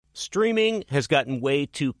Streaming has gotten way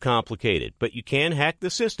too complicated, but you can hack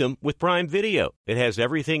the system with Prime Video. It has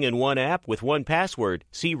everything in one app with one password.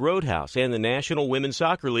 See Roadhouse and the National Women's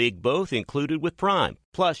Soccer League both included with Prime.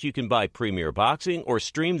 Plus, you can buy Premier Boxing or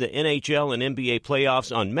stream the NHL and NBA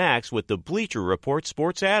playoffs on Max with the Bleacher Report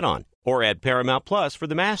Sports add-on. Or add Paramount Plus for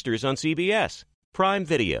the Masters on CBS. Prime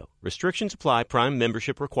Video. Restrictions apply. Prime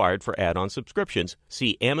membership required for add-on subscriptions.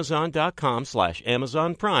 See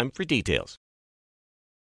Amazon.com/Amazon Prime for details.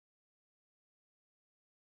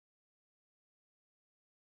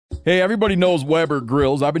 Hey, everybody knows Weber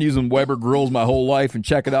grills. I've been using Weber grills my whole life, and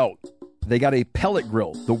check it out. They got a pellet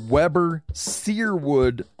grill, the Weber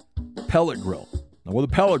Searwood pellet grill. Now, with a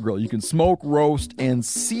pellet grill, you can smoke, roast, and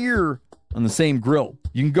sear on the same grill.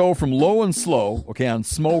 You can go from low and slow, on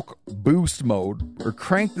smoke boost mode, or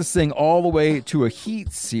crank this thing all the way to a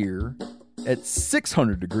heat sear at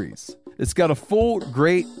 600 degrees. It's got a full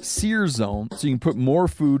great sear zone, so you can put more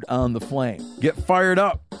food on the flame. Get fired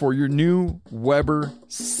up for your new Weber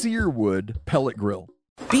Searwood pellet grill.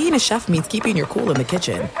 Being a chef means keeping your cool in the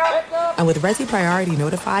kitchen. And with Resi Priority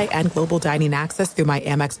Notify and Global Dining Access through my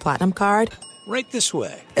Amex Platinum card, right this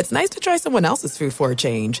way. It's nice to try someone else's food for a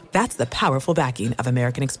change. That's the powerful backing of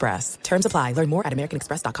American Express. Terms apply. Learn more at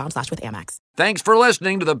americanexpress.com/withAmex. Thanks for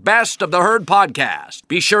listening to the Best of the Herd podcast.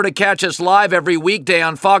 Be sure to catch us live every weekday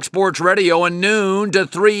on Fox Sports Radio at noon to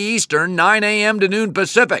 3 Eastern, 9 a.m. to noon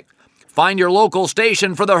Pacific. Find your local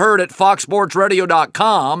station for the Herd at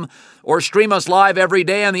foxsportsradio.com or stream us live every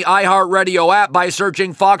day on the iHeartRadio app by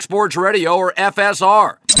searching Fox Sports Radio or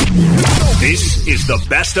FSR. This is the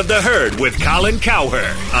Best of the Herd with Colin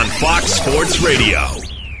Cowherd on Fox Sports Radio.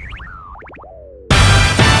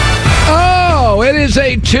 Oh, it is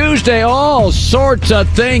a Tuesday. All sorts of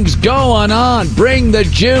things going on. Bring the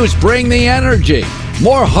juice. Bring the energy.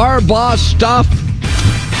 More Harbaugh stuff.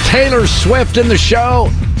 Taylor Swift in the show.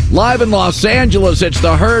 Live in Los Angeles, it's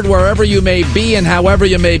the Herd wherever you may be and however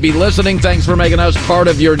you may be listening. Thanks for making us part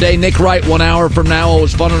of your day. Nick Wright, 1 hour from now. It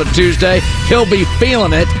was fun on a Tuesday. He'll be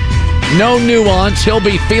feeling it. No nuance. He'll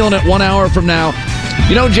be feeling it 1 hour from now.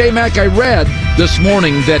 You know, J-Mac, I read this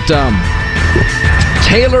morning that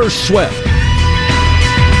Taylor Swift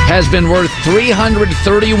has been worth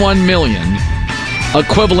 $331 million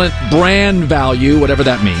equivalent brand value, whatever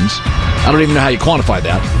that means. I don't even know how you quantify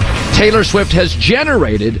that. Taylor Swift has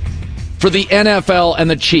generated for the NFL and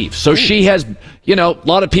the Chiefs. So she has, a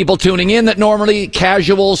lot of people tuning in that normally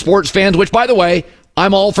casual sports fans, which, by the way,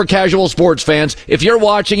 I'm all for casual sports fans. If you're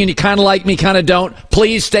watching and you kind of like me, kind of don't,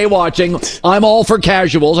 please stay watching. I'm all for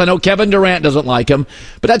casuals. I know Kevin Durant doesn't like him,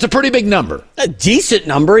 but that's a pretty big number. A decent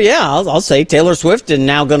number, yeah. I'll say Taylor Swift and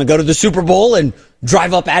now going to go to the Super Bowl and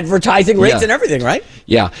drive up advertising rates and everything, right?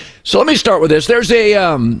 Yeah. So let me start with this.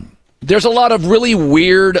 There's a lot of really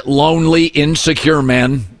weird, lonely, insecure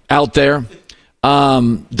men out there.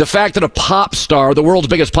 The fact that a pop star, the world's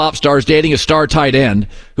biggest pop star, is dating a star tight end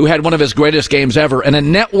who had one of his greatest games ever, and a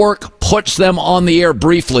network puts them on the air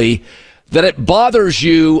briefly, that it bothers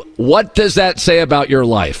you, what does that say about your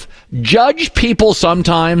life? Judge people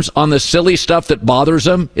sometimes on the silly stuff that bothers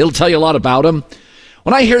them. It'll tell you a lot about them.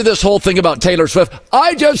 When I hear this whole thing about Taylor Swift,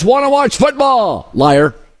 I just want to watch football.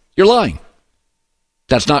 Liar. You're lying.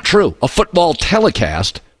 That's not true. A football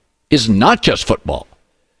telecast is not just football.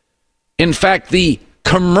 In fact, the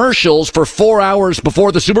commercials for 4 hours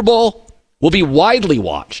before the Super Bowl will be widely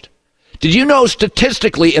watched. Did you know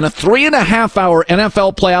statistically in a 3.5-hour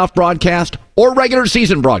NFL playoff broadcast or regular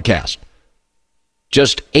season broadcast,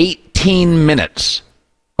 just 18 minutes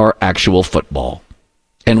are actual football?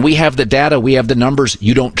 And we have the data, we have the numbers.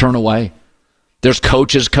 You don't turn away. There's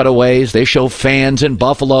coaches cutaways. They show fans in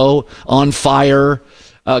Buffalo on fire,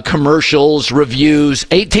 commercials, reviews,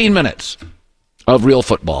 18 minutes of real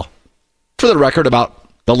football. For the record, about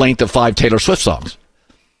the length of 5 Taylor Swift songs.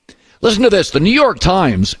 Listen to this. The New York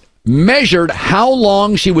Times measured how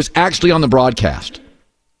long she was actually on the broadcast.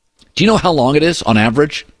 Do you know how long it is on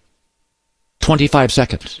average? 25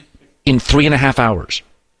 seconds in 3.5 hours.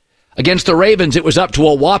 Against the Ravens, it was up to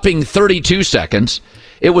a whopping 32 seconds.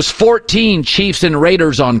 It was 14 Chiefs and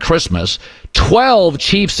Raiders on Christmas, 12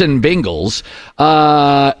 Chiefs and Bengals,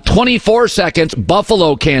 24 seconds,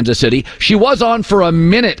 Buffalo, Kansas City. She was on for a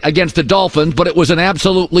minute against the Dolphins, but it was an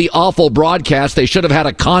absolutely awful broadcast. They should have had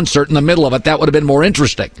a concert in the middle of it. That would have been more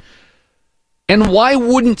interesting. And why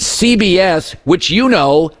wouldn't CBS, which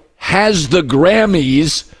has the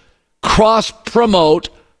Grammys, cross-promote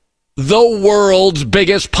the world's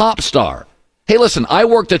biggest pop star? Hey, listen, I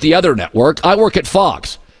worked at the other network. I work at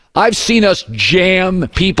Fox. I've seen us jam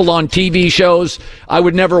people on TV shows I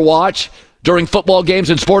would never watch. during football games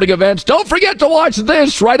and sporting events. Don't forget to watch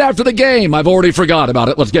this right after the game. I've already forgot about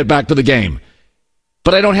it. Let's get back to the game.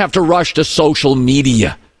 But I don't have to rush to social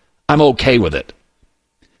media. I'm okay with it.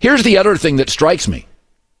 Here's the other thing that strikes me.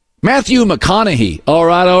 Matthew McConaughey. All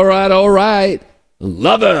right.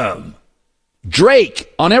 Love him.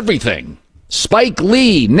 Drake on everything. Spike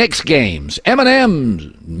Lee, Knicks games.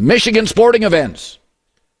 Eminem, Michigan sporting events.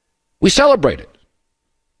 We celebrate it.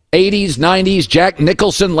 80s, 90s, Jack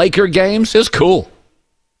Nicholson Laker games is cool.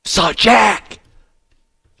 Saw Jack.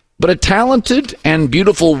 But a talented and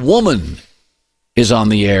beautiful woman is on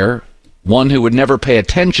the air, one who would never pay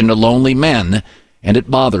attention to lonely men, and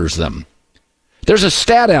it bothers them. There's a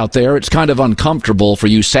stat out there, it's kind of uncomfortable for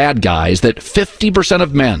you sad guys, that 50%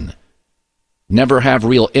 of men never have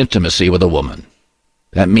real intimacy with a woman.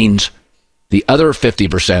 That means the other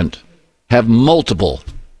 50% have multiple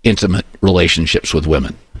intimate relationships with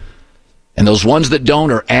women. And those ones that don't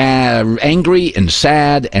are angry and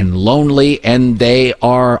sad and lonely, and they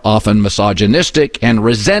are often misogynistic and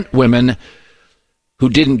resent women who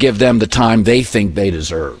didn't give them the time they think they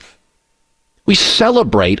deserve. We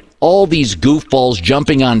celebrate all these goofballs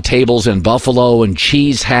jumping on tables in Buffalo and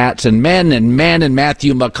cheese hats and men and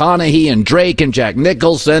Matthew McConaughey and Drake and Jack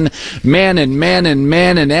Nicholson, men and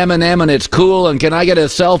Eminem, and it's cool, and can I get a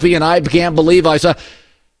selfie, and I can't believe I saw...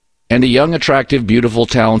 And a young, attractive, beautiful,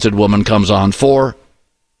 talented woman comes on for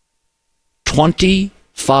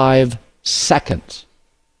 25 seconds.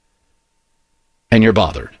 And you're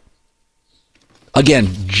bothered. Again,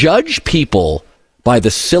 judge people by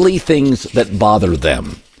the silly things that bother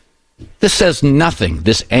them. This says nothing,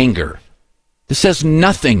 this anger. This says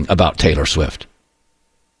nothing about Taylor Swift.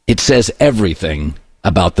 It says everything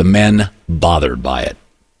about the men bothered by it.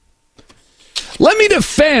 Let me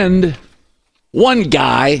defend one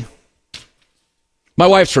guy. My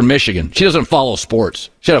wife's from Michigan. She doesn't follow sports.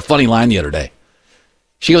 She had a funny line the other day.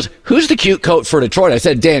 She goes, who's the cute coach for Detroit? I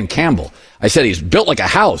said, Dan Campbell. I said, he's built like a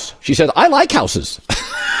house. She said, I like houses.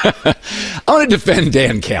 I want to defend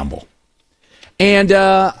Dan Campbell. And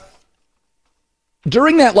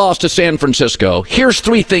during that loss to San Francisco, here's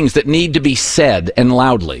 3 things that need to be said and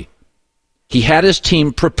loudly. He had his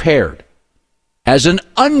team prepared. As an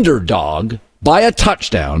underdog by a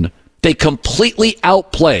touchdown, they completely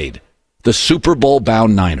outplayed the Super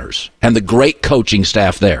Bowl-bound Niners and the great coaching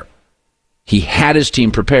staff there. He had his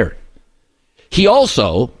team prepared. He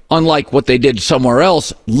also, unlike what they did somewhere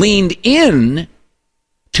else, leaned in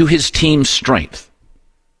to his team's strength.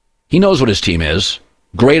 He knows what his team is.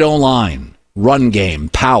 Great O-line, run game,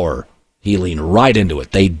 power. He leaned right into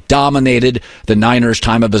it. They dominated the Niners'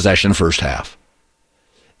 time of possession first half.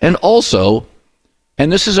 And also,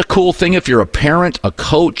 and this is a cool thing if you're a parent, a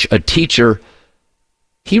coach, a teacher,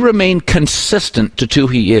 he remained consistent to who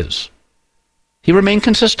he is. He remained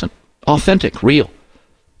consistent, authentic, real.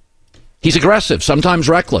 He's aggressive, sometimes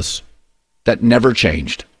reckless. That never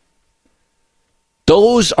changed.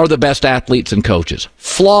 Those are the best athletes and coaches.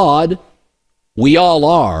 Flawed, we all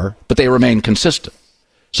are, but they remain consistent.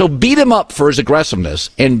 So beat him up for his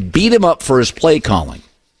aggressiveness and beat him up for his play calling.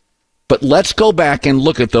 But let's go back and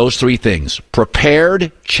look at those 3 things.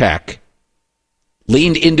 Prepared, check.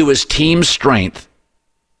 Leaned into his team's strength,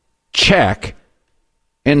 check,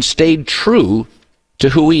 and stayed true to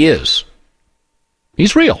who he is.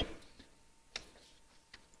 He's real.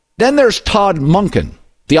 Then there's Todd Monken,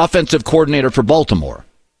 the offensive coordinator for Baltimore.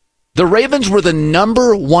 The Ravens were the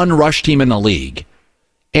number 1 rush team in the league,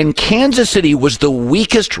 and Kansas City was the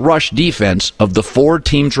weakest rush defense of the 4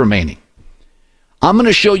 teams remaining. I'm going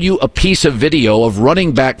to show you a piece of video of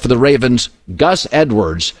running back for the Ravens, Gus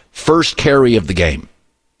Edwards' first carry of the game.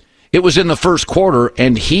 It was in the first quarter,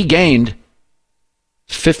 and he gained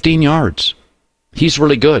 15 yards. He's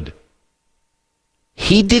really good.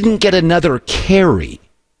 He didn't get another carry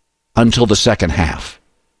until the second half.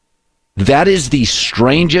 That is the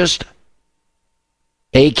strangest,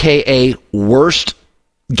 a.k.a. worst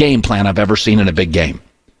game plan I've ever seen in a big game.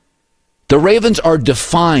 The Ravens are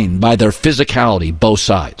defined by their physicality, both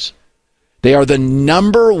sides. They are the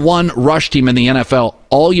number 1 rush team in the NFL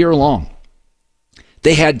all year long.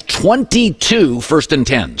 They had 22 first and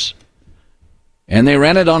 10s, and they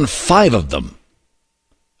ran it on 5 of them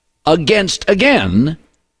against, again,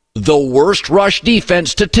 the worst rush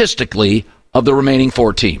defense statistically of the remaining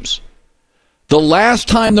 4 teams. The last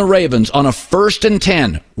time the Ravens on a first and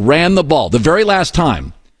 10 ran the ball, the very last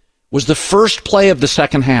time, was the first play of the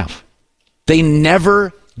second half. They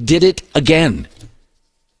never did it again.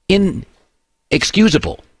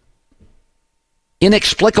 Inexcusable.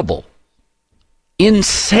 Inexplicable.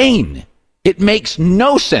 Insane. It makes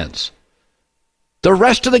no sense. The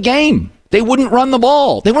rest of the game, They wouldn't run the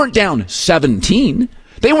ball. They weren't down 17.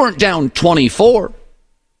 They weren't down 24.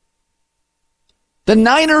 The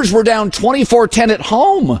Niners were down 24-10 at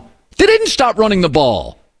home. They didn't stop running the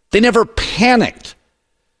ball. They never panicked.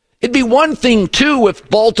 It'd be one thing, too, if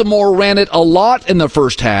Baltimore ran it a lot in the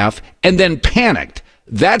first half and then panicked.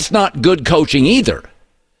 That's not good coaching either.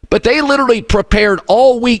 But they literally prepared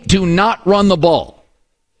all week to not run the ball.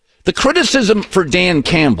 The criticism for Dan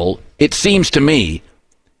Campbell, it seems to me,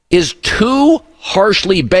 is too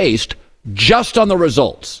harshly based just on the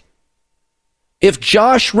results. If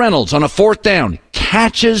Josh Reynolds on a fourth down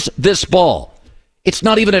catches this ball, it's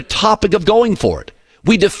not even a topic of going for it.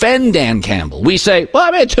 We defend Dan Campbell. We say, well,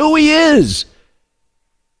 I mean, it's who he is.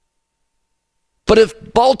 But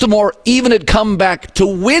if Baltimore even had come back to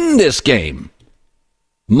win this game,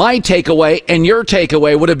 my takeaway and your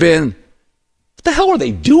takeaway would have been, what the hell are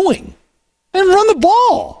they doing? And run the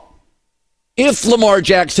ball. If Lamar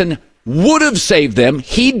Jackson would have saved them,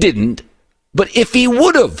 he didn't. But if he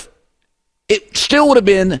would have, it still would have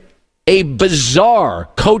been a bizarre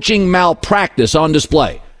coaching malpractice on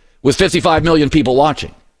display with 55 million people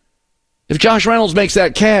watching. If Josh Reynolds makes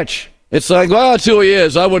that catch, it's like, well, that's who he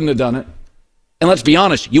is. I wouldn't have done it. And let's be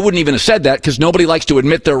honest, you wouldn't even have said that because nobody likes to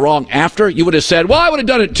admit they're wrong after. You would have said, well, I would have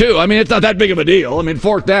done it too. I mean, it's not that big of a deal. I mean,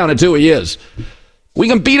 fourth down, it's who he is. We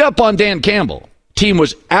can beat up on Dan Campbell. Team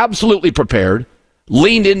was absolutely prepared,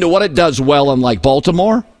 leaned into what it does well, unlike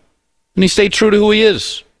Baltimore, and he stayed true to who he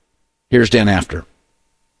is. Here's Dan after.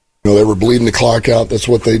 You know, they were bleeding the clock out. That's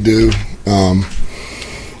what they do.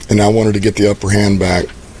 And I wanted to get the upper hand back.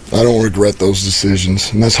 I don't regret those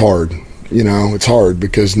decisions, and that's hard. You know, it's hard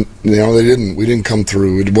because, you know, we didn't come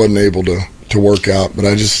through. It wasn't able to work out, but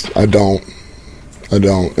I don't.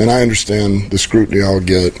 And I understand the scrutiny I'll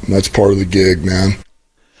get. That's part of the gig, man.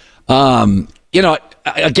 You know,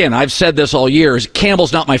 again, I've said this all year.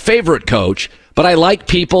 Campbell's not my favorite coach, but I like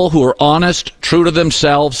people who are honest, true to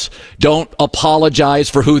themselves, don't apologize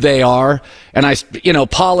for who they are. And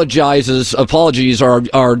apologies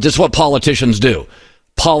are just what politicians do.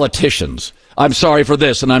 Politicians. I'm sorry for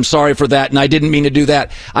this and I'm sorry for that and I didn't mean to do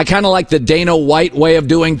that. I kind of like the Dana White way of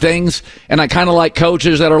doing things, and I kind of like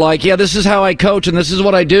coaches that are like, yeah, this is how I coach and this is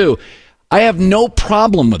what I do. I have no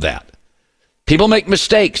problem with that. People make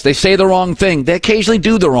mistakes. They say the wrong thing. They occasionally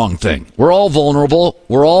do the wrong thing. We're all vulnerable.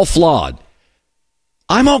 We're all flawed.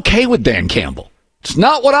 I'm okay with Dan Campbell. It's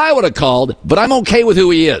not what I would have called, but I'm okay with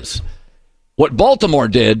who he is. What Baltimore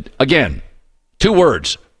did, again, 2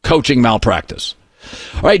 words, coaching malpractice.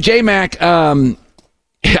 All right, J-Mac, I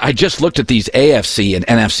just looked at these AFC and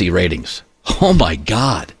NFC ratings. Oh, my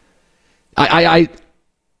God.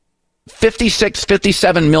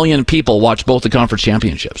 57 million people watch both the conference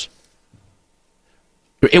championships.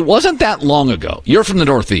 It wasn't that long ago. You're from the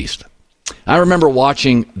Northeast. I remember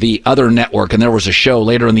watching the other network, and there was a show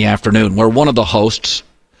later in the afternoon where one of the hosts,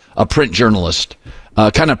 a print journalist,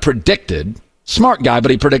 kind of predicted, smart guy,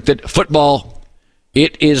 but he predicted football,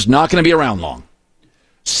 it is not going to be around long.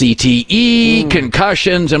 CTE,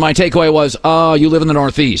 concussions, and my takeaway was, you live in the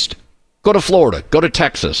Northeast. Go to Florida. Go to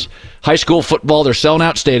Texas. High school football, they're selling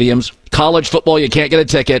out stadiums. College football, you can't get a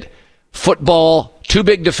ticket. Football, too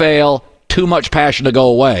big to fail. Too much passion to go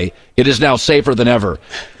away. It is now safer than ever.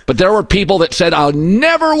 But there were people that said, I'll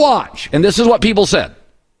never watch. And this is what people said.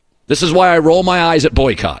 This is why I roll my eyes at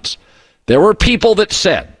boycotts. There were people that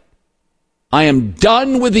said, I am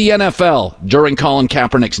done with the NFL during Colin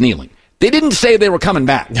Kaepernick's kneeling. They didn't say they were coming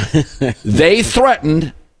back. They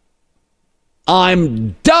threatened,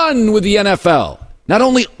 I'm done with the NFL. Not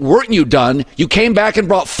only weren't you done, you came back and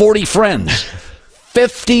brought 40 friends.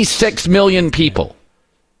 56 million people.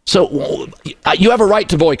 So you have a right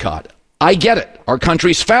to boycott. I get it. Our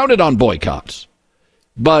country's founded on boycotts.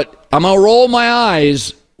 But I'm going to roll my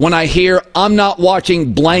eyes when I hear I'm not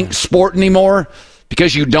watching blank sport anymore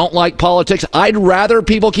because you don't like politics. I'd rather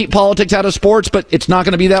people keep politics out of sports, but it's not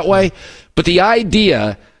going to be that way. But the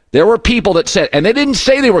idea, there were people that said, and they didn't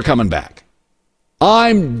say they were coming back,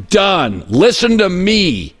 I'm done. Listen to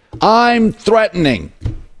me. I'm threatening.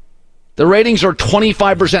 The ratings are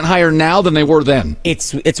 25% higher now than they were then.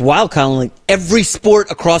 It's wild, Colin. Like every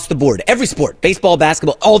sport across the board, every sport, baseball,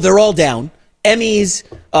 basketball, they're all down. Emmys,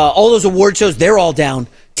 all those award shows, they're all down.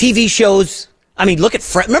 TV shows. I mean, look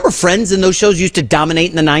at remember Friends and those shows used to dominate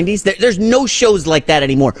in the 90s? There's no shows like that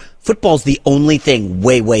anymore. Football's the only thing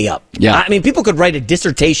way up. Yeah. I mean, people could write a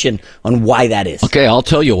dissertation on why that is. Okay, I'll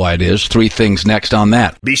tell you why it is. 3 things next on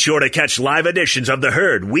that. Be sure to catch live editions of The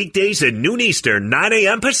Herd weekdays at noon Eastern, 9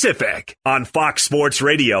 a.m. Pacific on Fox Sports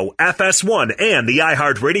Radio, FS1, and the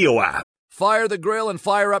iHeartRadio app. Fire the grill and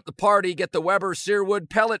fire up the party. Get the Weber Searwood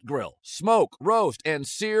Pellet Grill. Smoke, roast, and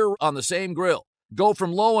sear on the same grill. Go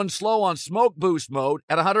from low and slow on smoke boost mode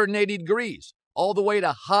at 180 degrees, all the way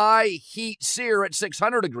to high heat sear at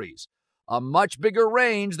 600 degrees. A much bigger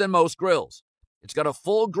range than most grills. It's got a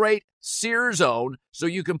full grate sear zone so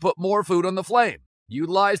you can put more food on the flame.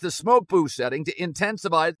 Utilize the smoke boost setting to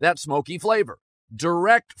intensify that smoky flavor.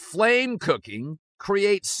 Direct flame cooking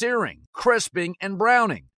creates searing, crisping, and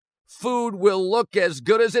browning. Food will look as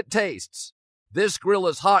good as it tastes. This grill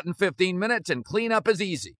is hot in 15 minutes and cleanup is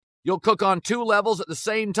easy. You'll cook on 2 levels at the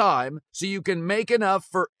same time so you can make enough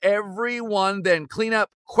for everyone, then clean up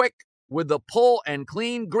quick with the pull and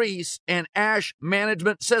clean grease and ash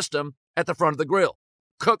management system at the front of the grill.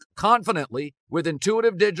 Cook confidently with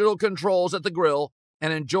intuitive digital controls at the grill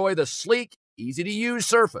and enjoy the sleek, easy-to-use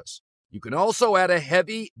surface. You can also add a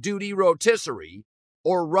heavy-duty rotisserie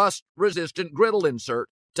or rust-resistant griddle insert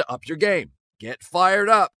to up your game. Get fired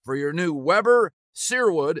up for your new Weber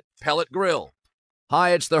Searwood Pellet Grill.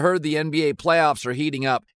 Hi, it's the Herd. The NBA playoffs are heating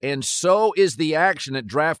up, and so is the action at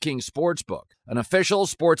DraftKings Sportsbook, an official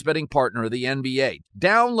sports betting partner of the NBA.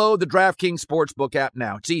 Download the DraftKings Sportsbook app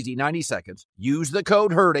now. It's easy, 90 seconds. Use the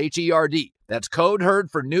code HERD, H-E-R-D. That's code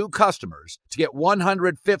HERD for new customers to get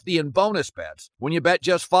 $150 in bonus bets when you bet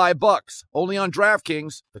just $5. Only on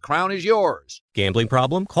DraftKings. The crown is yours. Gambling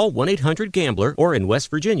problem? Call 1-800-GAMBLER or in West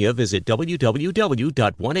Virginia, visit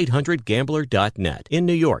www.1800gambler.net. In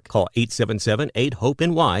New York, call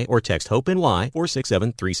 877-8-HOPE-NY or text HOPE-NY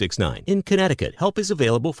 467-369. In Connecticut, help is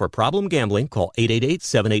available for problem gambling. Call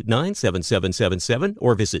 888-789-7777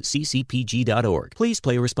 or visit ccpg.org. Please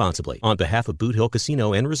play responsibly. On behalf of Boot Hill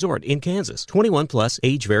Casino and Resort in Kansas, 21 plus,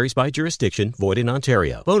 age varies by jurisdiction, void in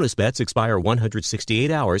Ontario. Bonus bets expire 168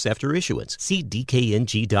 hours after issuance. See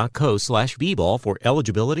dkng.co/bball for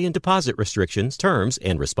eligibility and deposit restrictions, terms,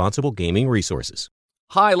 and responsible gaming resources.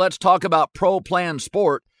 Hi, let's talk about Pro Plan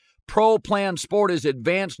Sport. Pro Plan Sport is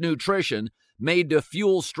advanced nutrition made to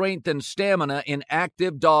fuel strength and stamina in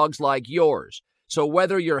active dogs like yours. So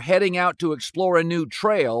whether you're heading out to explore a new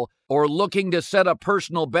trail or looking to set a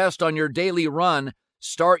personal best on your daily run,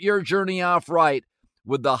 start your journey off right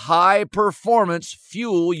with the high-performance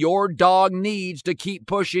fuel your dog needs to keep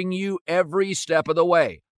pushing you every step of the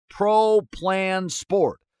way. Pro Plan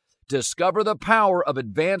Sport. Discover the power of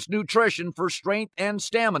advanced nutrition for strength and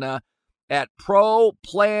stamina at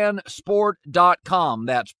ProPlansport.com.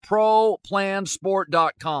 That's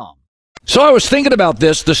ProPlansport.com. So I was thinking about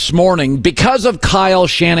this morning because of Kyle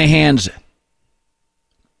Shanahan's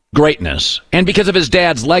greatness and because of his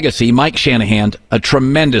dad's legacy. Mike Shanahan, a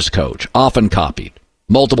tremendous coach, often copied,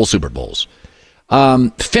 multiple Super Bowls.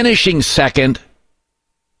 Finishing second,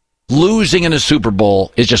 losing in a Super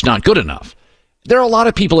Bowl is just not good enough. There are a lot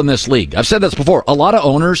of people in this league. I've said this before. A lot of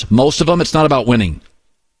owners, most of them, it's not about winning.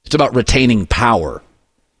 It's about retaining power.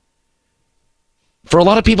 For a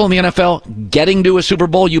lot of people in the NFL, getting to a Super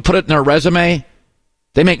Bowl, you put it in their resume,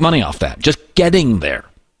 they make money off that, just getting there.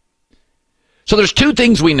 So there's 2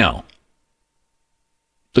 things we know.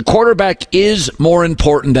 The quarterback is more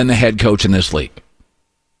important than the head coach in this league.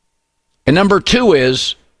 And number 2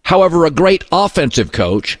 is, however, a great offensive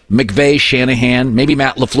coach, McVay, Shanahan, maybe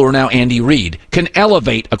Matt LaFleur now, Andy Reid, can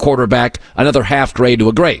elevate a quarterback another half grade to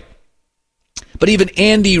a grade. But even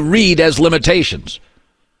Andy Reid has limitations.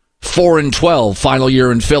 4-12, final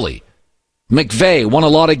year in Philly. McVay won a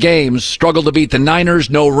lot of games, struggled to beat the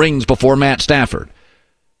Niners, no rings before Matt Stafford.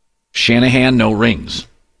 Shanahan, no rings.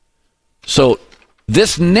 So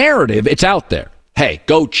this narrative, it's out there. Hey,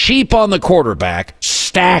 go cheap on the quarterback,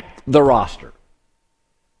 stack the roster.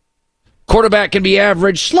 Quarterback can be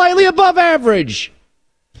average, slightly above average.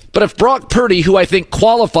 But if Brock Purdy, who I think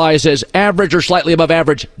qualifies as average or slightly above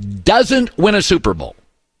average, doesn't win a Super Bowl,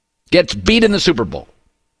 gets beat in the Super Bowl,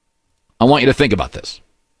 I want you to think about this.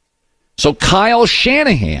 So Kyle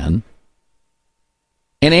Shanahan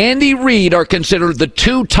and Andy Reid are considered the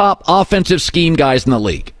 2 top offensive scheme guys in the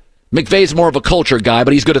league. McVay's more of a culture guy,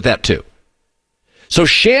 but he's good at that too. So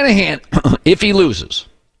Shanahan, if he loses,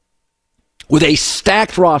 with a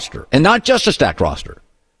stacked roster, and not just a stacked roster,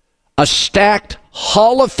 a stacked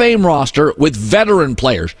Hall of Fame roster with veteran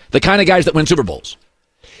players, the kind of guys that win Super Bowls,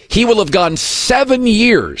 he will have gone 7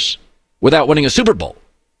 years without winning a Super Bowl.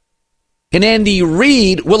 And Andy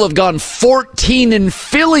Reid will have gone 14 in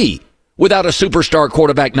Philly without a superstar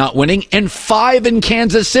quarterback not winning, and 5 in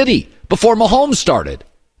Kansas City before Mahomes started.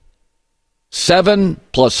 7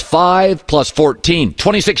 plus 5 plus 14,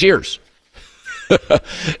 26 years.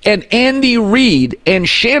 And Andy Reid and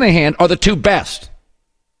Shanahan are the 2 best.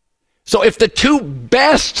 So if the 2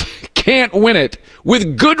 best can't win it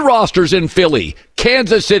with good rosters in Philly,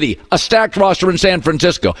 Kansas City, a stacked roster in San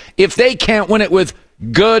Francisco, if they can't win it with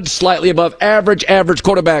good, slightly above average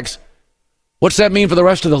quarterbacks, what's that mean for the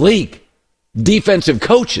rest of the league? Defensive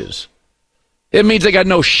coaches. It means they got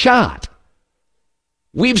no shot.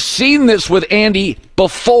 We've seen this with Andy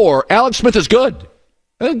before. Alex Smith is good.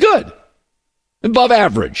 Good. Above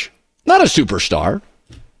average. Not a superstar.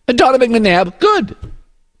 And Donovan McNabb, good.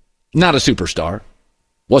 Not a superstar.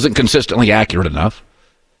 Wasn't consistently accurate enough.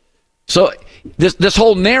 So this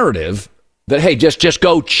whole narrative that, hey, just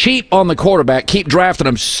go cheap on the quarterback, keep drafting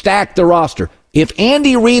him, stack the roster. If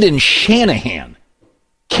Andy Reid and Shanahan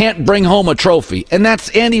can't bring home a trophy, and that's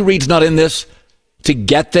Andy Reid's not in this to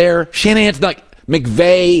get there. Shanahan's not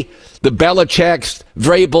McVay, the Belichicks,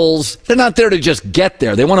 Vrabels. They're not there to just get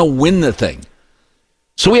there. They want to win the thing.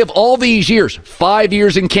 So we have all these years, 5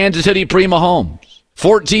 years in Kansas City pre-Mahomes,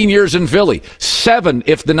 14 years in Philly, 7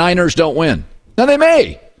 if the Niners don't win. Now they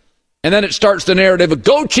may. And then it starts the narrative of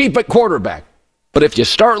go cheap at quarterback. But if you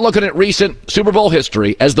start looking at recent Super Bowl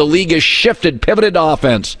history, as the league has shifted, pivoted to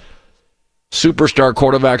offense, superstar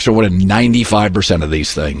quarterbacks are winning 95% of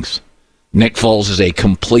these things. Nick Foles is a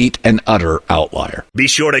complete and utter outlier. Be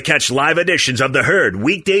sure to catch live editions of The Herd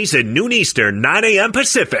weekdays at noon Eastern, 9 a.m.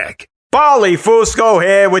 Pacific. Paulie Fusco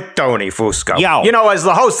here with Tony Fusco. Yo. You know, as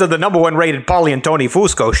the host of the #1 rated Paulie and Tony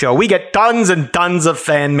Fusco show, we get tons and tons of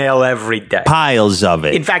fan mail every day. Piles of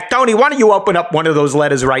it. In fact, Tony, why don't you open up one of those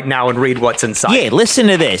letters right now and read what's inside? Yeah, listen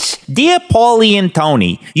to this. Dear Paulie and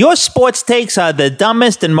Tony, your sports takes are the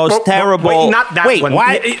dumbest and most terrible... Wait, not that one.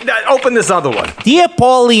 What? Open this other one. Dear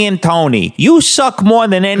Paulie and Tony, you suck more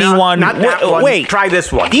than anyone... Not that one. Wait. Try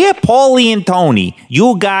this one. Dear Paulie and Tony,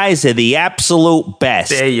 you guys are the absolute best.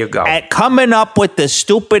 There you go. At coming up with the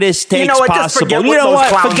stupidest takes possible. Just forget what those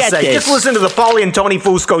clowns say. This. Just listen to the Paulie and Tony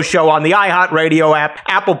Fusco show on the iHeartRadio app,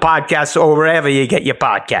 Apple Podcasts, or wherever you get your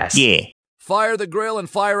podcasts. Yeah. Fire the grill and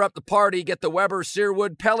fire up the party. Get the Weber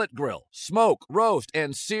Searwood Pellet Grill. Smoke, roast,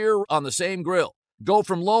 and sear on the same grill. Go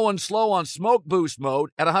from low and slow on smoke boost mode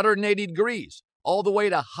at 180 degrees, all the way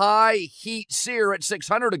to high heat sear at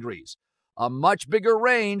 600 degrees. A much bigger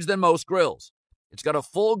range than most grills. It's got a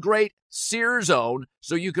full grate sear zone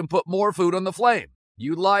so you can put more food on the flame.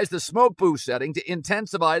 Utilize the smoke boost setting to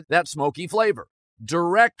intensify that smoky flavor.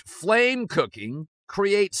 Direct flame cooking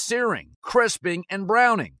creates searing, crisping, and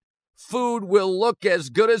browning. Food will look as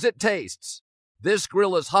good as it tastes. This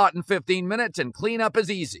grill is hot in 15 minutes and cleanup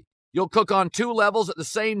is easy. You'll cook on 2 levels at the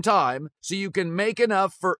same time so you can make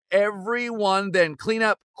enough for everyone, then clean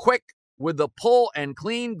up quick with the pull and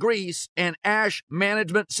clean grease and ash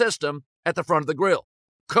management system at the front of the grill.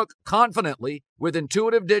 Cook confidently with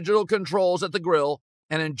intuitive digital controls at the grill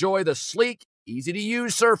and enjoy the sleek,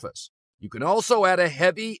 easy-to-use surface. You can also add a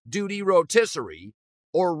heavy-duty rotisserie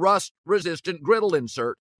or rust-resistant griddle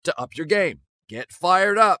insert to up your game. Get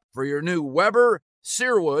fired up for your new Weber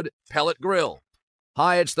Searwood Pellet Grill.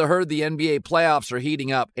 Hi, it's The Herd. The NBA playoffs are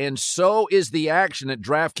heating up, and so is the action at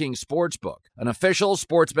DraftKings Sportsbook, an official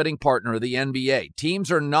sports betting partner of the NBA. Teams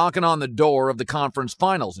are knocking on the door of the conference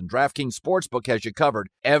finals, and DraftKings Sportsbook has you covered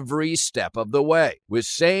every step of the way with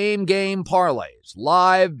same-game parlays,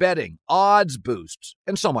 live betting, odds boosts,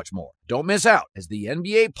 and so much more. Don't miss out. As the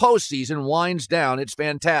NBA postseason winds down, it's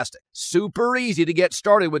fantastic. Super easy to get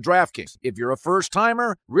started with DraftKings. If you're a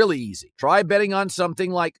first-timer, really easy. Try betting on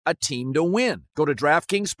something like a team to win. Go to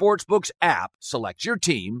DraftKings Sportsbook's app, select your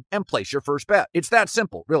team, and place your first bet. It's that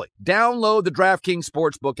simple, really. Download the DraftKings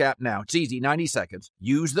Sportsbook app now. It's easy, 90 seconds.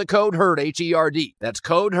 Use the code HERD, H-E-R-D. That's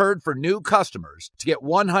code HERD for new customers to get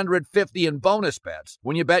 $150 in bonus bets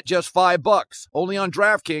when you bet just $5. Only on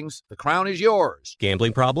DraftKings. The crown is yours.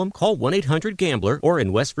 Gambling problem? Call 1-800-GAMBLER, or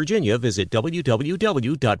in West Virginia, visit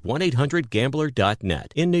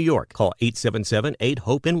www.1800gambler.net. In New York, call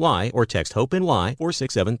 877-8-HOPE-NY or text HOPE-NY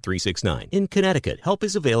 467-369. In Connecticut, help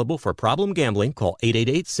is available for problem gambling. Call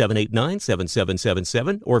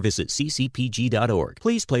 888-789-7777 or visit ccpg.org.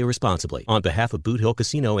 Please play responsibly. On behalf of Boot Hill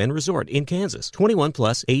Casino and Resort in Kansas, 21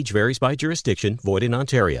 plus, age varies by jurisdiction, void in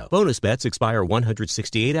Ontario. Bonus bets expire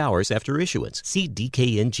 168 hours after issuance. See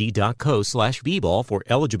dkng.co/bball for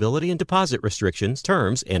eligibility and deposit restrictions,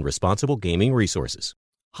 terms, and responsible gaming resources.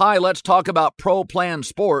 Hi, let's talk about Pro Plan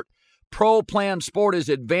Sport. Pro Plan Sport is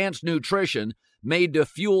advanced nutrition made to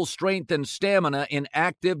fuel strength and stamina in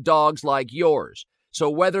active dogs like yours. So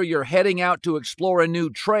whether you're heading out to explore a new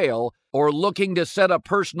trail or looking to set a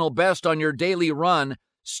personal best on your daily run,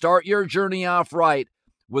 start your journey off right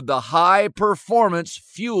with the high-performance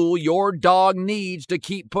fuel your dog needs to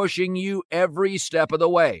keep pushing you every step of the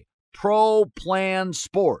way. Pro Plan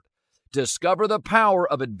Sport. Discover the power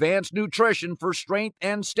of advanced nutrition for strength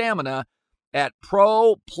and stamina at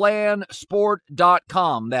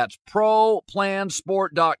ProPlansport.com. That's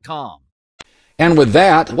ProPlansport.com. And with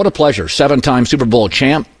that, what a pleasure. 7-time Super Bowl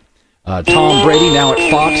champ. Tom Brady now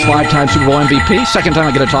at Fox, 5-time Super Bowl MVP. Second time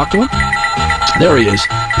I get to talk to him. There he is.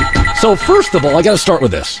 So first of all, I got to start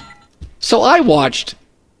with this. So I watched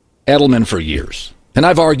Edelman for years, and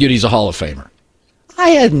I've argued he's a Hall of Famer. I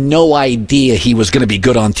had no idea he was going to be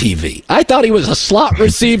good on TV. I thought he was a slot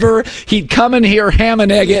receiver. He'd come in here, ham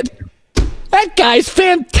and egg it. That guy's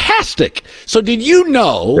fantastic. So did you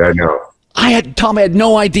know? Yeah, I know. Tom had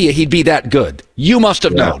no idea he'd be that good. You must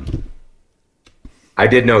have known. I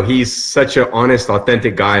did know. He's such an honest,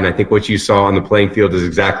 authentic guy, and I think what you saw on the playing field is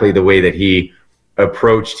exactly the way that he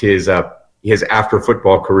approached his after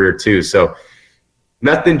football career too. So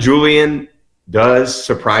nothing Julian does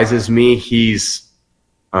surprises me. He's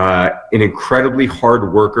an incredibly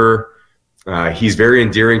hard worker. He's very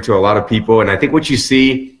endearing to a lot of people. And I think what you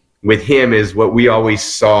see with him is what we always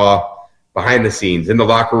saw behind the scenes in the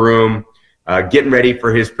locker room, getting ready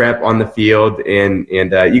for his prep on the field. And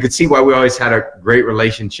you could see why we always had a great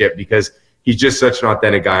relationship, because he's just such an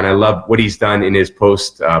authentic guy. And I love what he's done in his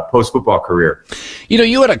post-football career. You know,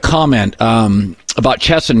 you had a comment about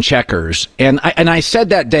chess and checkers. And I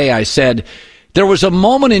said that day, I said, there was a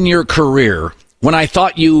moment in your career when I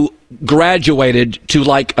thought you graduated to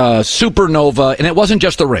like a supernova, and it wasn't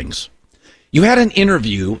just the rings. You had an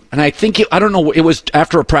interview, and I think, I don't know, it was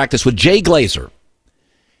after a practice with Jay Glazer.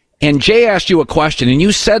 And Jay asked you a question, and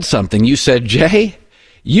you said something. You said, Jay,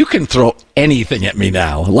 you can throw anything at me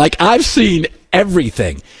now. Like, I've seen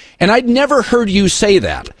everything. And I'd never heard you say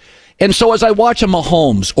that. And so as I watch a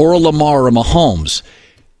Mahomes or a Lamar or a Mahomes,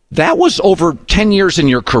 that was over 10 years in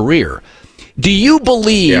your career. Do you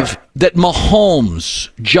believe that Mahomes,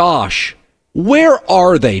 Josh, where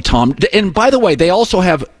are they, Tom? And by the way, they also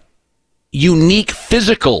have unique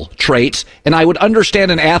physical traits, and I would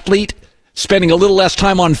understand an athlete spending a little less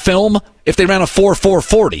time on film if they ran a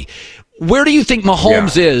 4.40. Where do you think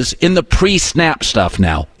Mahomes is in the pre-snap stuff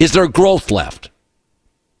now? Is there growth left?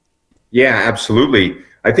 Yeah, absolutely.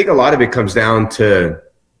 I think a lot of it comes down to,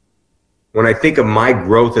 when I think of my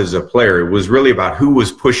growth as a player, it was really about who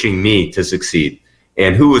was pushing me to succeed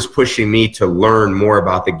and who was pushing me to learn more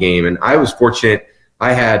about the game. And I was fortunate.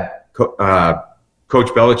 I had Coach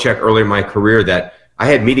Belichick early in my career that I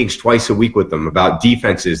had meetings twice a week with them about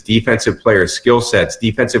defenses, defensive players, skill sets,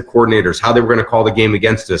 defensive coordinators, how they were going to call the game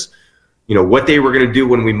against us, you know, what they were going to do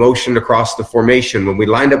when we motioned across the formation, when we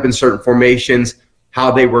lined up in certain formations, how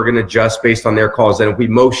they were going to adjust based on their calls. And if we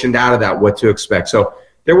motioned out of that, what to expect. So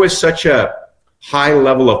there was such a high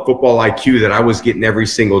level of football IQ that I was getting every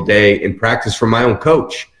single day in practice from my own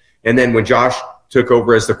coach. And then when Josh took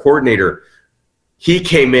over as the coordinator, he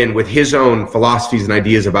came in with his own philosophies and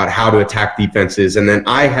ideas about how to attack defenses. And then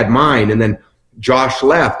I had mine, and then Josh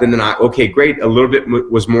left. And then okay, great. A little bit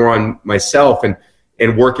was more on myself and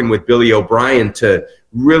working with Billy O'Brien to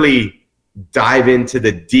really dive into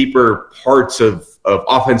the deeper parts of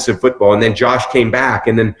offensive football. And then Josh came back,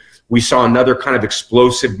 and then we saw another kind of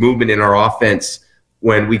explosive movement in our offense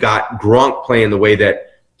when we got Gronk playing the way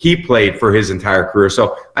that he played for his entire career.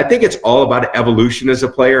 So I think it's all about evolution as a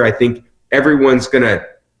player. I think everyone's going to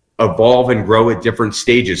evolve and grow at different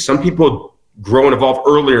stages. Some people grow and evolve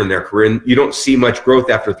earlier in their career, and you don't see much growth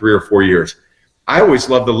after 3 or 4 years. I always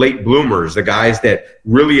love the late bloomers, the guys that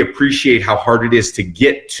really appreciate how hard it is to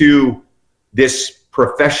get to this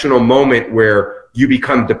professional moment where you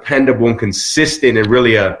become dependable and consistent and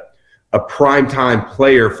really a primetime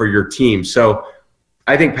player for your team. So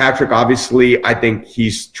I think Patrick, obviously, I think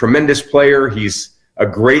he's a tremendous player. He's a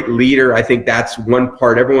great leader. I think that's one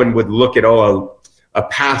part. Everyone would look at, a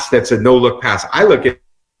pass that's a no-look pass. I look at,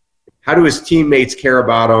 how do his teammates care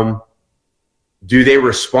about him? Do they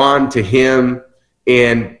respond to him?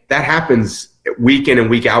 And that happens week in and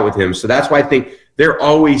week out with him. So that's why I think they're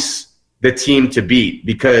always the team to beat,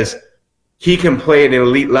 because he can play at an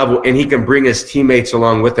elite level and he can bring his teammates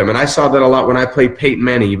along with him. And I saw that a lot when I played Peyton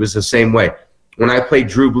Manning. He was the same way. When I played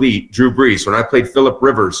Drew Brees, when I played Phillip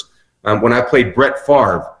Rivers, when I played Brett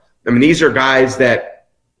Favre. I mean, these are guys that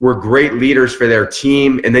were great leaders for their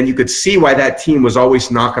team. And then you could see why that team was always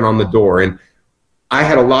knocking on the door. And I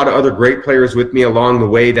had a lot of other great players with me along the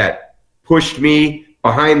way that pushed me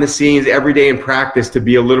behind the scenes every day in practice to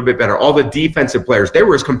be a little bit better. All the defensive players, they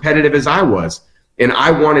were as competitive as I was. And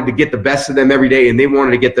I wanted to get the best of them every day, and they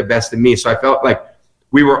wanted to get the best of me. So I felt like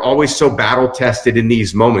we were always so battle-tested in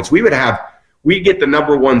these moments. We'd get the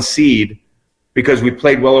number 1 seed because we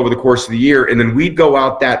played well over the course of the year, and then we'd go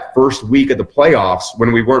out that first week of the playoffs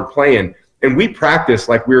when we weren't playing, and we practiced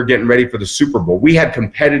like we were getting ready for the Super Bowl. We had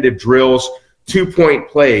competitive drills, 2-point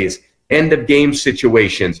plays, end-of-game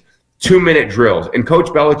situations, 2-minute drills. And Coach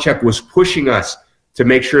Belichick was pushing us to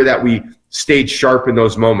make sure that we stayed sharp in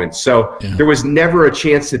those moments. So there was never a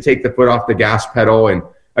chance to take the foot off the gas pedal. And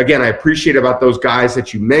again, I appreciate about those guys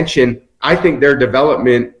that you mentioned. I think their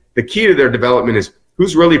development, the key to their development is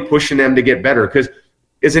who's really pushing them to get better. Because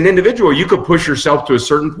as an individual, you could push yourself to a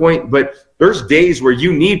certain point, but there's days where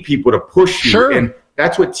you need people to push you. Sure. And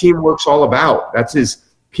that's what teamwork's all about. That's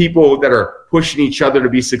people that are pushing each other to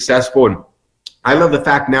be successful. And I love the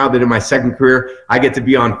fact now that in my second career, I get to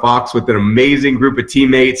be on Fox with an amazing group of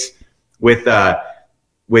teammates with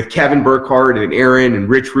Kevin Burkhardt and Aaron and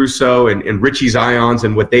Rich Russo and Richie Zions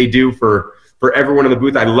and what they do for everyone in the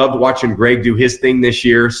booth. I loved watching Greg do his thing this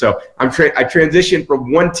year. So I transitioned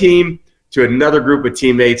from one team to another group of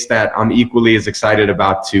teammates that I'm equally as excited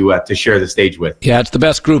about to share the stage with. Yeah, it's the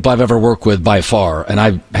best group I've ever worked with by far, and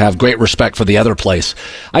I have great respect for the other place.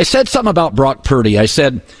 I said something about Brock Purdy. I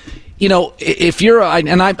said, you know, if you're,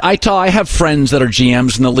 I have friends that are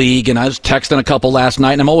GMs in the league, and I was texting a couple last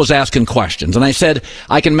night, and I'm always asking questions. And I said,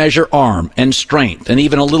 I can measure arm and strength, and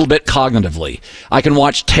even a little bit cognitively. I can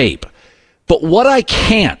watch tape. But what I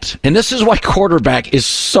can't, and this is why quarterback is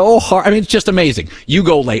so hard. I mean, it's just amazing. You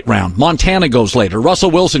go late round. Montana goes later.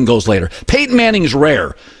 Russell Wilson goes later. Peyton Manning's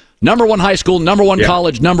rare. Number one high school, number one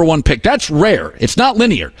college, number one pick. That's rare. It's not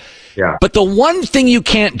linear. Yeah. But the one thing you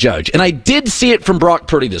can't judge, and I did see it from Brock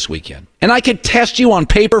Purdy this weekend, and I could test you on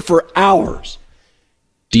paper for hours.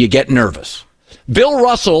 Do you get nervous? Bill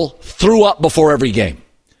Russell threw up before every game.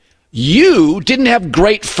 You didn't have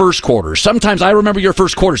great first quarters. Sometimes I remember your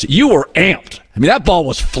first quarters. You were amped. I mean, that ball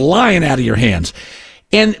was flying out of your hands.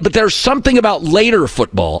 But there's something about later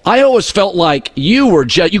football. I always felt like you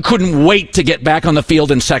couldn't wait to get back on the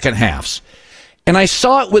field in second halves. And I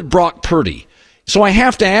saw it with Brock Purdy. So I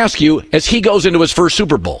have to ask you, as he goes into his first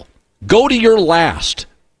Super Bowl, go to your last.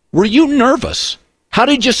 Were you nervous? How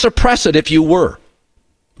did you suppress it if you were?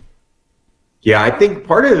 Yeah, I think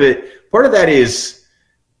part of that is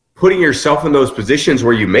putting yourself in those positions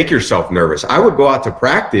where you make yourself nervous. I would go out to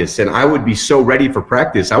practice and I would be so ready for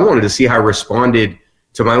practice. I wanted to see how I responded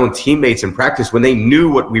to my own teammates in practice when they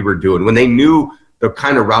knew what we were doing, when they knew the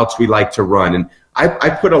kind of routes we like to run. And I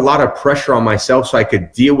put a lot of pressure on myself so I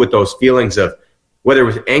could deal with those feelings of whether it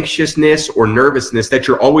was anxiousness or nervousness that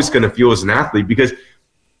you're always going to feel as an athlete, because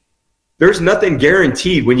there's nothing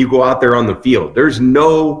guaranteed when you go out there on the field. There's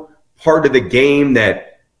no part of the game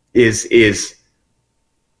that is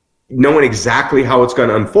knowing exactly how it's going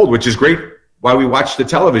to unfold, which is great. Why we watch the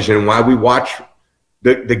television and why we watch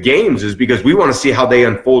the games is because we want to see how they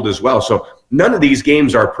unfold as well. So none of these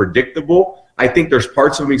games are predictable. I think there's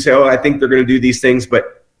parts of them you say, I think they're going to do these things,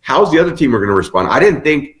 but how's the other team are going to respond? I didn't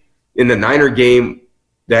think in the Niner game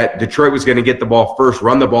that Detroit was going to get the ball first,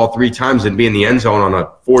 run the ball 3 times, and be in the end zone on a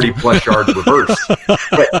 40-plus yard reverse.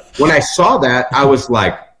 But when I saw that, I was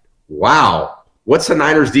like, wow. What's the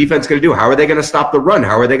Niners defense going to do? How are they going to stop the run?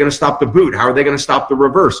 How are they going to stop the boot? How are they going to stop the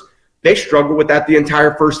reverse? They struggled with that the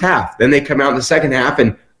entire first half. Then they come out in the second half,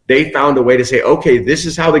 and they found a way to say, okay, this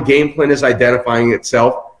is how the game plan is identifying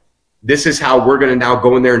itself. This is how we're going to now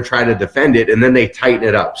go in there and try to defend it, and then they tighten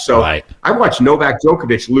it up. So I watched Novak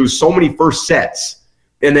Djokovic lose so many first sets,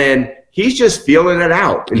 and then he's just feeling it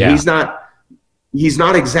out. And he's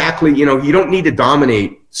not exactly, you don't need to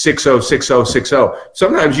dominate 6-0, 6-0, 6-0.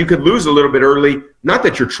 Sometimes you could lose a little bit early, not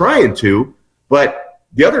that you're trying to, but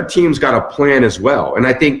the other team's got a plan as well. And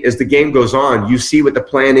I think as the game goes on, you see what the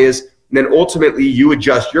plan is, and then ultimately you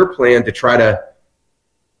adjust your plan to try to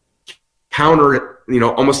counter it,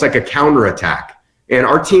 almost like a counterattack. And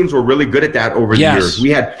our teams were really good at that over the years.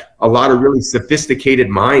 We had a lot of really sophisticated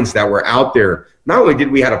minds that were out there. Not only did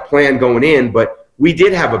we have a plan going in, but we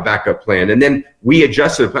did have a backup plan, and then we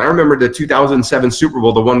adjusted. I remember the 2007 Super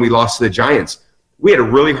Bowl, the one we lost to the Giants. We had a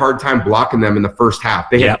really hard time blocking them in the first half.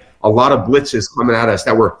 They had a lot of blitzes coming at us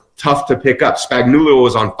that were tough to pick up. Spagnuolo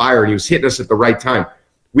was on fire, and he was hitting us at the right time.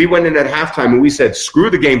 We went in at halftime, and we said,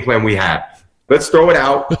 screw the game plan we had. Let's throw it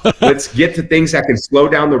out. Let's get to things that can slow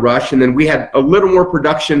down the rush. And then we had a little more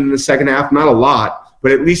production in the second half, not a lot,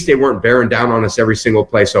 but at least they weren't bearing down on us every single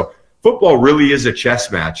play. So football really is a chess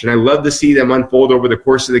match, and I love to see them unfold over the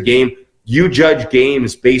course of the game. You judge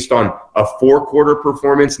games based on a 4-quarter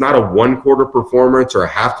performance, not a 1-quarter performance or a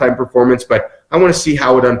halftime performance, but I want to see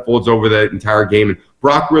how it unfolds over the entire game. And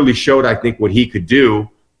Brock really showed, I think, what he could do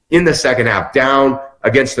in the second half, down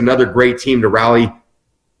against another great team to rally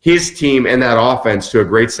his team and that offense to a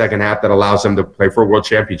great second half that allows them to play for a world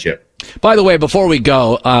championship. By the way, before we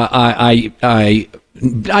go, I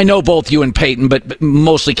I know both you and Peyton, but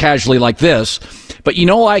mostly casually like this. But you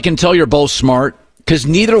know, I can tell you're both smart because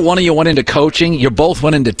neither one of you went into coaching. You both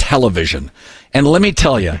went into television. And let me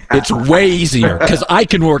tell you, it's way easier because I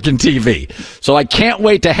can work in TV. So I can't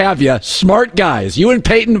wait to have you, smart guys. You and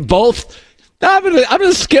Peyton both. I'm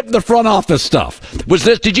gonna skip the front office stuff.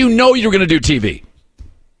 Did you know you were going to do TV?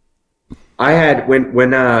 I had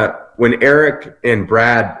when Eric and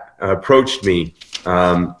Brad approached me,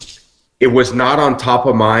 it was not on top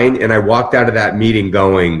of mind, and I walked out of that meeting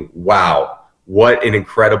going, "Wow, what an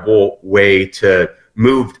incredible way to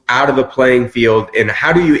move out of the playing field, and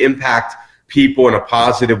how do you impact people in a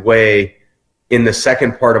positive way in the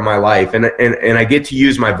second part of my life?" And I get to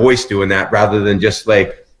use my voice doing that rather than just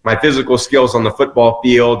like my physical skills on the football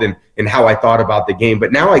field and how I thought about the game.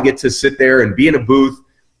 But now I get to sit there and be in a booth,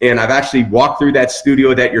 and I've actually walked through that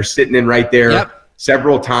studio that you're sitting in right there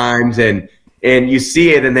several times, and you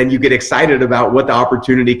see it, and then you get excited about what the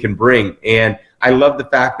opportunity can bring. And I love the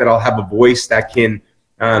fact that I'll have a voice that can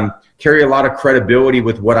carry a lot of credibility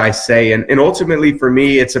with what I say. And ultimately for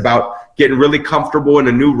me, it's about getting really comfortable in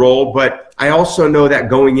a new role. But I also know that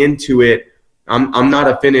going into it, I'm not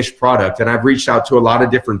a finished product. And I've reached out to a lot of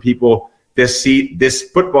different people this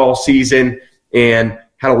football season and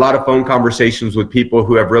had a lot of phone conversations with people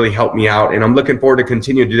who have really helped me out. And I'm looking forward to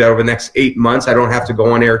continue to do that over the next 8 months. I don't have to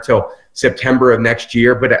go on air till September of next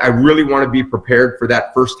year, but I really want to be prepared for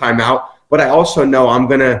that first time out. But I also know I'm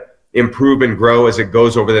going to improve and grow as it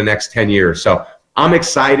goes over the next 10 years. So I'm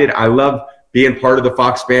excited. I love being part of the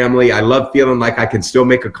Fox family. I love feeling like I can still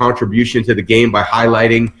make a contribution to the game by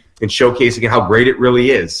highlighting and showcasing how great it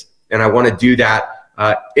really is. And I want to do that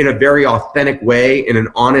in a very authentic way, in an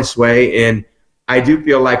honest way. And I do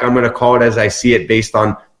feel like I'm going to call it as I see it based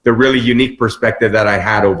on the really unique perspective that I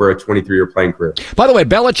had over a 23-year playing career. By the way,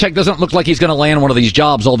 Belichick doesn't look like he's going to land one of these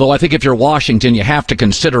jobs, although I think if you're Washington, you have to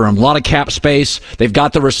consider him. A lot of cap space. They've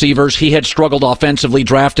got the receivers. He had struggled offensively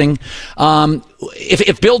drafting.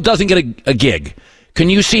 If Bill doesn't get a gig, can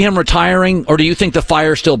you see him retiring, or do you think the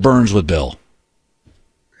fire still burns with Bill?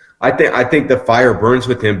 I think the fire burns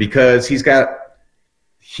with him because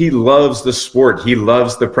he loves the sport. He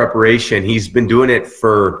loves the preparation. He's been doing it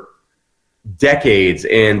for decades,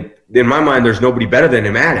 and in my mind there's nobody better than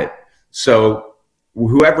him at it. So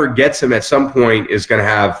whoever gets him at some point is going to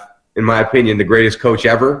have, in my opinion, the greatest coach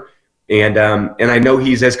ever. And I know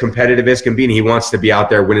he's as competitive as can be, and he wants to be out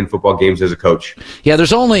there winning football games as a coach. Yeah,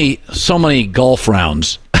 there's only so many golf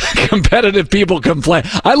rounds competitive people can play.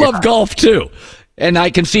 I love golf too, and I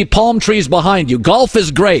can see palm trees behind you. Golf is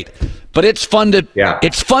great, but it's fun to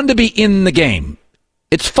it's fun to be in the game.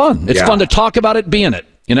 It's fun. It's fun to talk about it, be in it,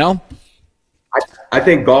 you know? I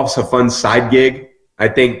think golf's a fun side gig. I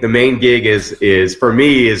think the main gig is for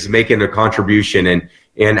me is making a contribution,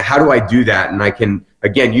 and how do I do that? And I can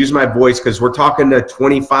again use my voice because we're talking to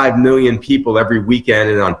 25 million people every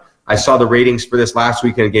weekend, and I saw the ratings for this last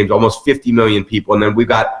weekend of games, almost 50 million people, and then we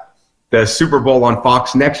got the Super Bowl on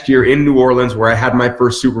Fox next year in New Orleans, where I had my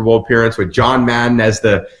first Super Bowl appearance with John Madden as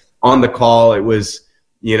on the call. It was,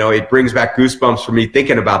 it brings back goosebumps for me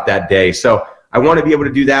thinking about that day. So I want to be able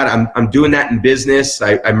to do that. I'm doing that in business.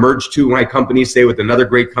 I merged two of my companies today with another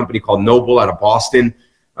great company called Noble out of Boston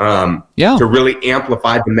to really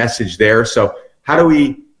amplify the message there. So how do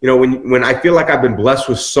we, when I feel like I've been blessed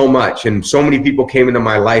with so much and so many people came into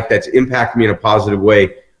my life that's impacted me in a positive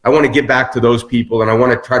way, I want to give back to those people, and I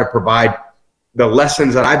want to try to provide the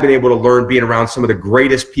lessons that I've been able to learn being around some of the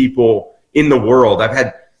greatest people in the world. I've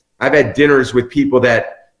had dinners with people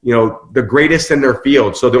that, the greatest in their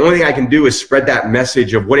field. So the only thing I can do is spread that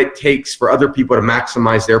message of what it takes for other people to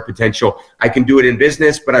maximize their potential. I can do it in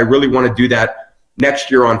business, but I really want to do that next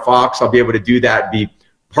year on Fox. I'll be able to do that, be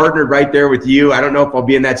partnered right there with you. I don't know if I'll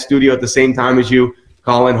be in that studio at the same time as you,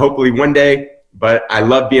 Colin, hopefully one day, but I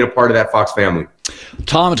love being a part of that Fox family.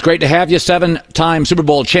 Tom, it's great to have you. 7-time Super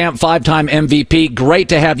Bowl champ, 5-time MVP. Great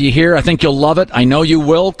to have you here. I think you'll love it. I know you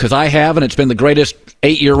will, because I have, and it's been the greatest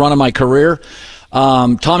 8-year run of my career.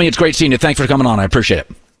 Tommy, it's great seeing you. Thanks for coming on. I appreciate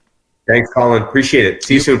it. Thanks, Colin. Appreciate it.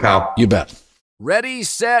 See you soon, pal. You bet. Ready,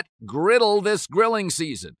 set, griddle this grilling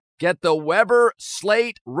season. Get the Weber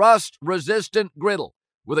Slate rust-resistant griddle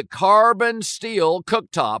with a carbon steel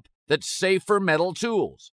cooktop that's safe for metal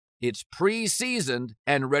tools. It's pre-seasoned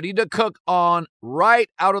and ready to cook on right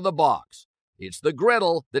out of the box. It's the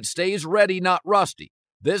griddle that stays ready, not rusty.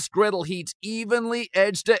 This griddle heats evenly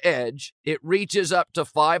edge to edge. It reaches up to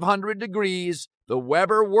 500 degrees. The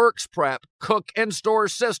Weber Works Prep cook and store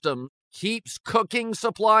system keeps cooking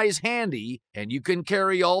supplies handy, and you can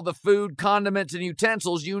carry all the food, condiments, and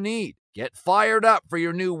utensils you need. Get fired up for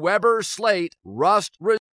your new Weber Slate Rust.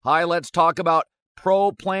 Hi, let's talk about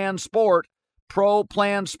Pro Plan Sport. Pro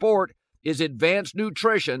Plan Sport is advanced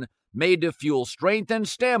nutrition made to fuel strength and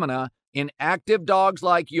stamina in active dogs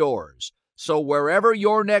like yours. So wherever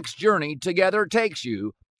your next journey together takes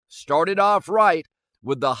you, start it off right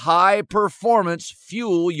with the high-performance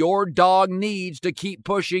fuel your dog needs to keep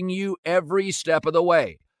pushing you every step of the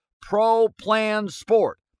way. Pro Plan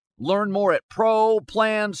Sport. Learn more at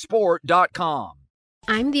ProPlansport.com.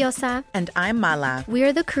 I'm Diosa. And I'm Mala. We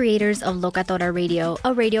are the creators of Locatora Radio,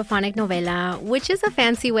 a radiophonic novela, which is a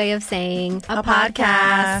fancy way of saying a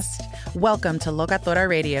podcast. Welcome to Locatora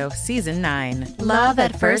Radio, Season 9. Love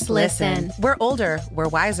at first listen. We're older, we're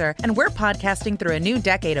wiser, and we're podcasting through a new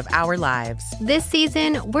decade of our lives. This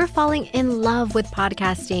season, we're falling in love with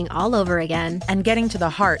podcasting all over again. And getting to the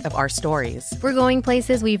heart of our stories. We're going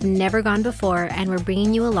places we've never gone before, and we're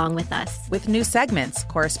bringing you along with us. With new segments,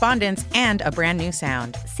 correspondence, and a brand new sound.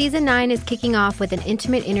 Season 9 is kicking off with an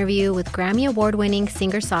intimate interview with Grammy Award-winning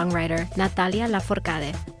singer-songwriter Natalia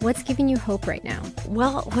Lafourcade. What's giving you hope right now?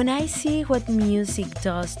 Well, when I see what music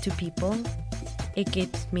does to people, it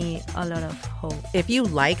gives me a lot of hope. If you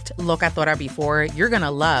liked Locatora before, you're going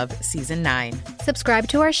to love Season 9. Subscribe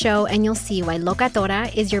to our show and you'll see why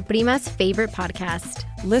Locatora is your prima's favorite podcast.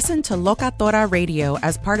 Listen to Locatora Radio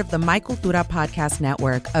as part of the My Cultura Podcast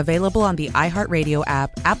Network, available on the iHeartRadio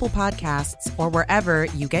app, Apple Podcasts, or wherever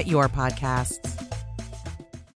you get your podcasts.